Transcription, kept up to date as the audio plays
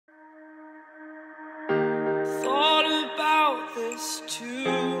is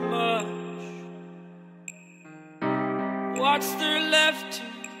too much. What's there left to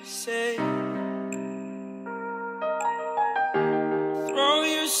say? Throw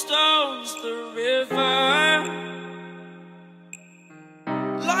your stones the river.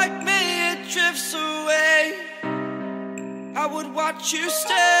 Like me it drifts away. I would watch you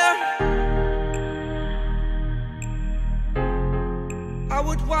stare. I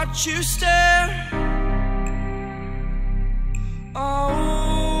would watch you stare.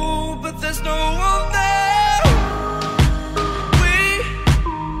 Oh, but there's no one there. We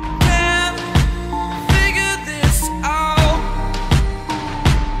can figure this out.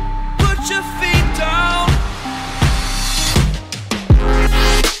 Put your feet down.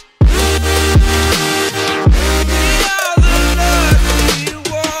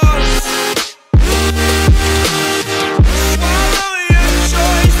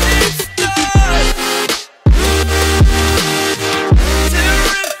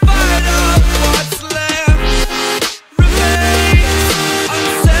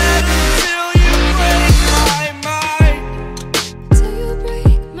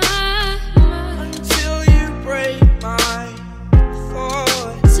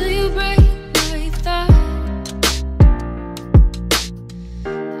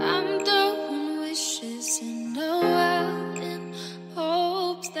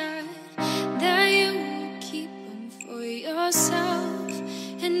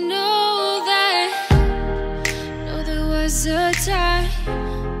 A time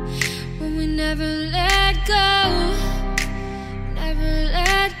when we never let go, never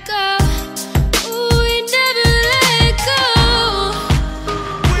let go. Ooh, we never let go.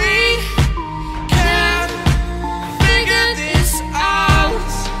 We can figure this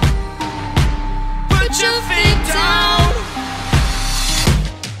out. Put your feet down.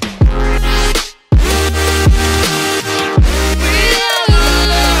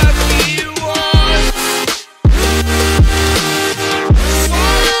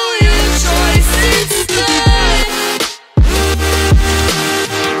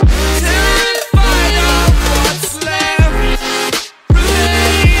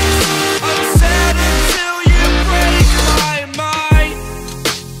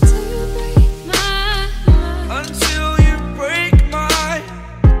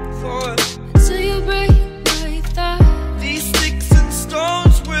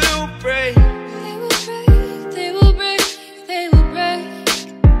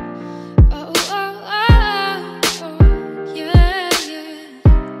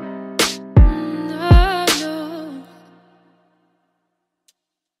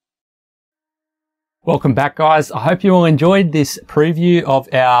 Welcome back, guys. I hope you all enjoyed this preview of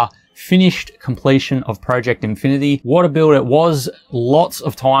our finished completion of Project Infinity. What a build it was. Lots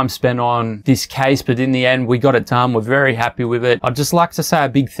of time spent on this case, but in the end we got it done. We're very happy with it. I'd just like to say a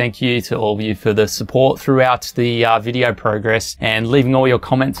big thank you to all of you for the support throughout the video progress and leaving all your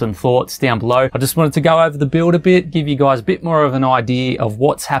comments and thoughts down below. I just wanted to go over the build a bit, give you guys a bit more of an idea of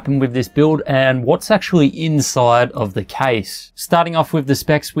what's happened with this build and what's actually inside of the case. Starting off with the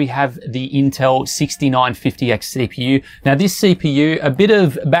specs, we have the Intel 6950X CPU. Now this CPU, a bit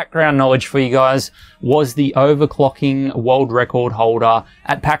of background knowledge for you guys, was the overclocking world record holder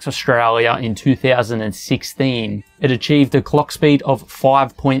at PAX Australia in 2016. It achieved a clock speed of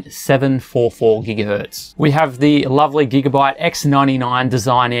 5.744 gigahertz. We have the lovely Gigabyte X99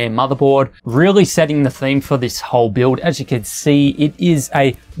 Design Air motherboard, really setting the theme for this whole build. As you can see, it is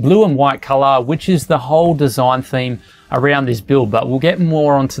a blue and white color, which is the whole design theme around this build, but we'll get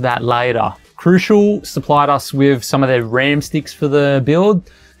more onto that later. Crucial supplied us with some of their RAM sticks for the build.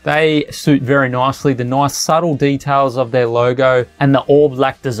 They suit very nicely. The nice subtle details of their logo and the all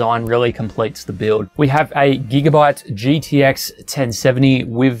black design really completes the build. We have a Gigabyte GTX 1070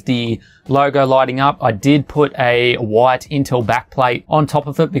 with the logo lighting up. I did put a white Intel backplate on top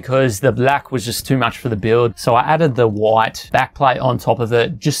of it because the black was just too much for the build. So I added the white backplate on top of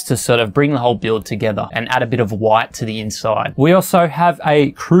it just to sort of bring the whole build together and add a bit of white to the inside. We also have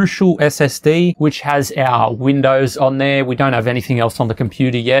a Crucial SSD, which has our Windows on there. We don't have anything else on the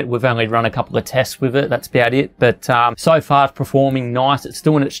computer yet. We've only run a couple of tests with it. That's about it. But so far it's performing nice. It's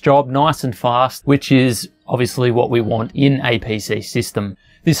doing its job nice and fast, which is obviously what we want in a PC system.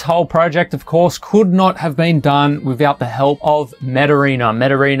 This whole project, of course, could not have been done without the help of MetaArena.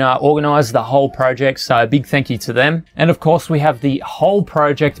 MetaArena organized the whole project, so a big thank you to them. And of course, we have the whole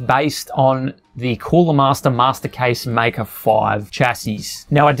project based on the Cooler Master Case Maker 5 chassis.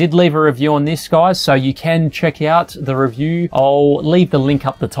 Now, I did leave a review on this, guys, so you can check out the review. I'll leave the link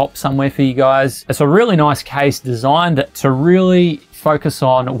up the top somewhere for you guys. It's a really nice case designed to really focus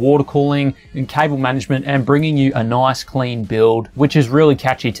on water cooling and cable management and bringing you a nice clean build, which is really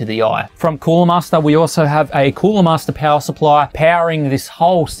catchy to the eye. From Cooler Master, we also have a Cooler Master power supply powering this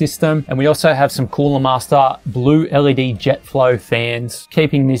whole system, and we also have some Cooler Master blue LED jet flow fans,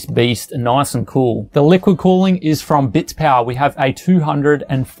 keeping this beast nice and cool. The liquid cooling is from Bits Power. We have a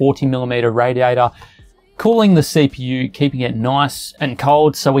 240mm radiator cooling the CPU, keeping it nice and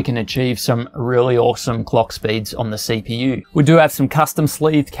cold so we can achieve some really awesome clock speeds on the CPU. We do have some custom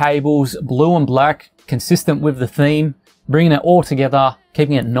sleeved cables, blue and black, consistent with the theme, bringing it all together,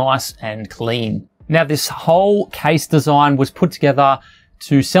 keeping it nice and clean. Now, this whole case design was put together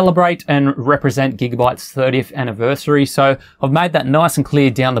to celebrate and represent Gigabytes' 30th anniversary. So I've made that nice and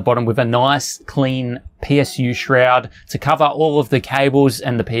clear down the bottom with a nice clean PSU shroud to cover all of the cables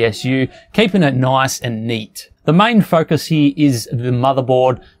and the PSU, keeping it nice and neat. The main focus here is the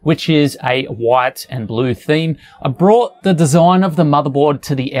motherboard, which is a white and blue theme. I brought the design of the motherboard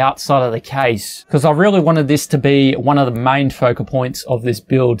to the outside of the case because I really wanted this to be one of the main focal points of this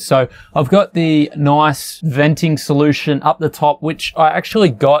build. So I've got the nice venting solution up the top, which I actually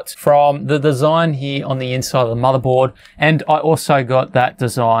got from the design here on the inside of the motherboard. And I also got that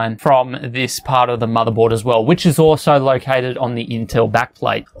design from this part of the motherboard as well, which is also located on the Intel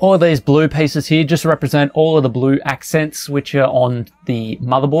backplate. All of these blue pieces here just represent all of the blue accents which are on the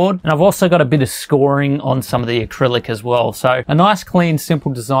motherboard, and I've also got a bit of scoring on some of the acrylic as well. So a nice clean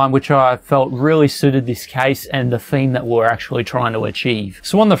simple design which I felt really suited this case and the theme that we're actually trying to achieve.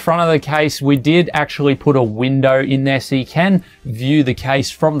 So on the front of the case we did actually put a window in there so you can view the case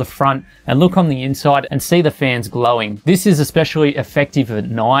from the front and look on the inside and see the fans glowing. This is especially effective at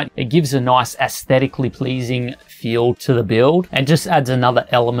night. It gives a nice aesthetically pleasing feel to the build and just adds another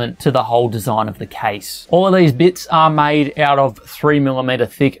element to the whole design of the case. All of these bits are made out of 3mm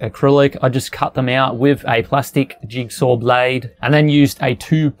thick acrylic. I just cut them out with a plastic jigsaw blade and then used a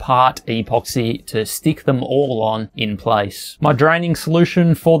 2-part epoxy to stick them all on in place. My draining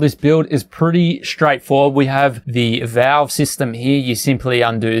solution for this build is pretty straightforward. We have the valve system here. You simply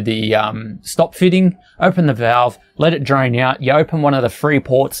undo the stop fitting, open the valve, let it drain out. You open one of the 3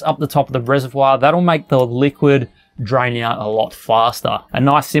 ports up the top of the reservoir. That'll make the liquid drain out a lot faster. A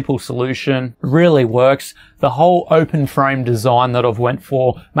nice simple solution, really works. The whole open frame design that I've went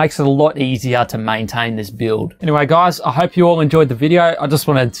for makes it a lot easier to maintain this build. Anyway guys, I hope you all enjoyed the video. I just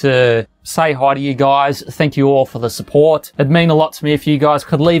wanted to say hi to you guys. Thank you all for the support. It'd mean a lot to me if you guys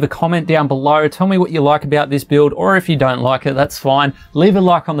could leave a comment down below. Tell me what you like about this build, or if you don't like it, that's fine. Leave a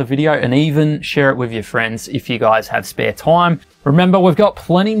like on the video and even share it with your friends if you guys have spare time. Remember, we've got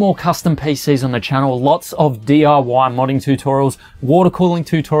plenty more custom PCs on the channel, lots of DIY modding tutorials, water cooling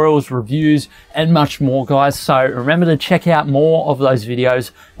tutorials, reviews, and much more guys. So remember to check out more of those videos,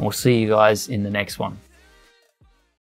 and we'll see you guys in the next one.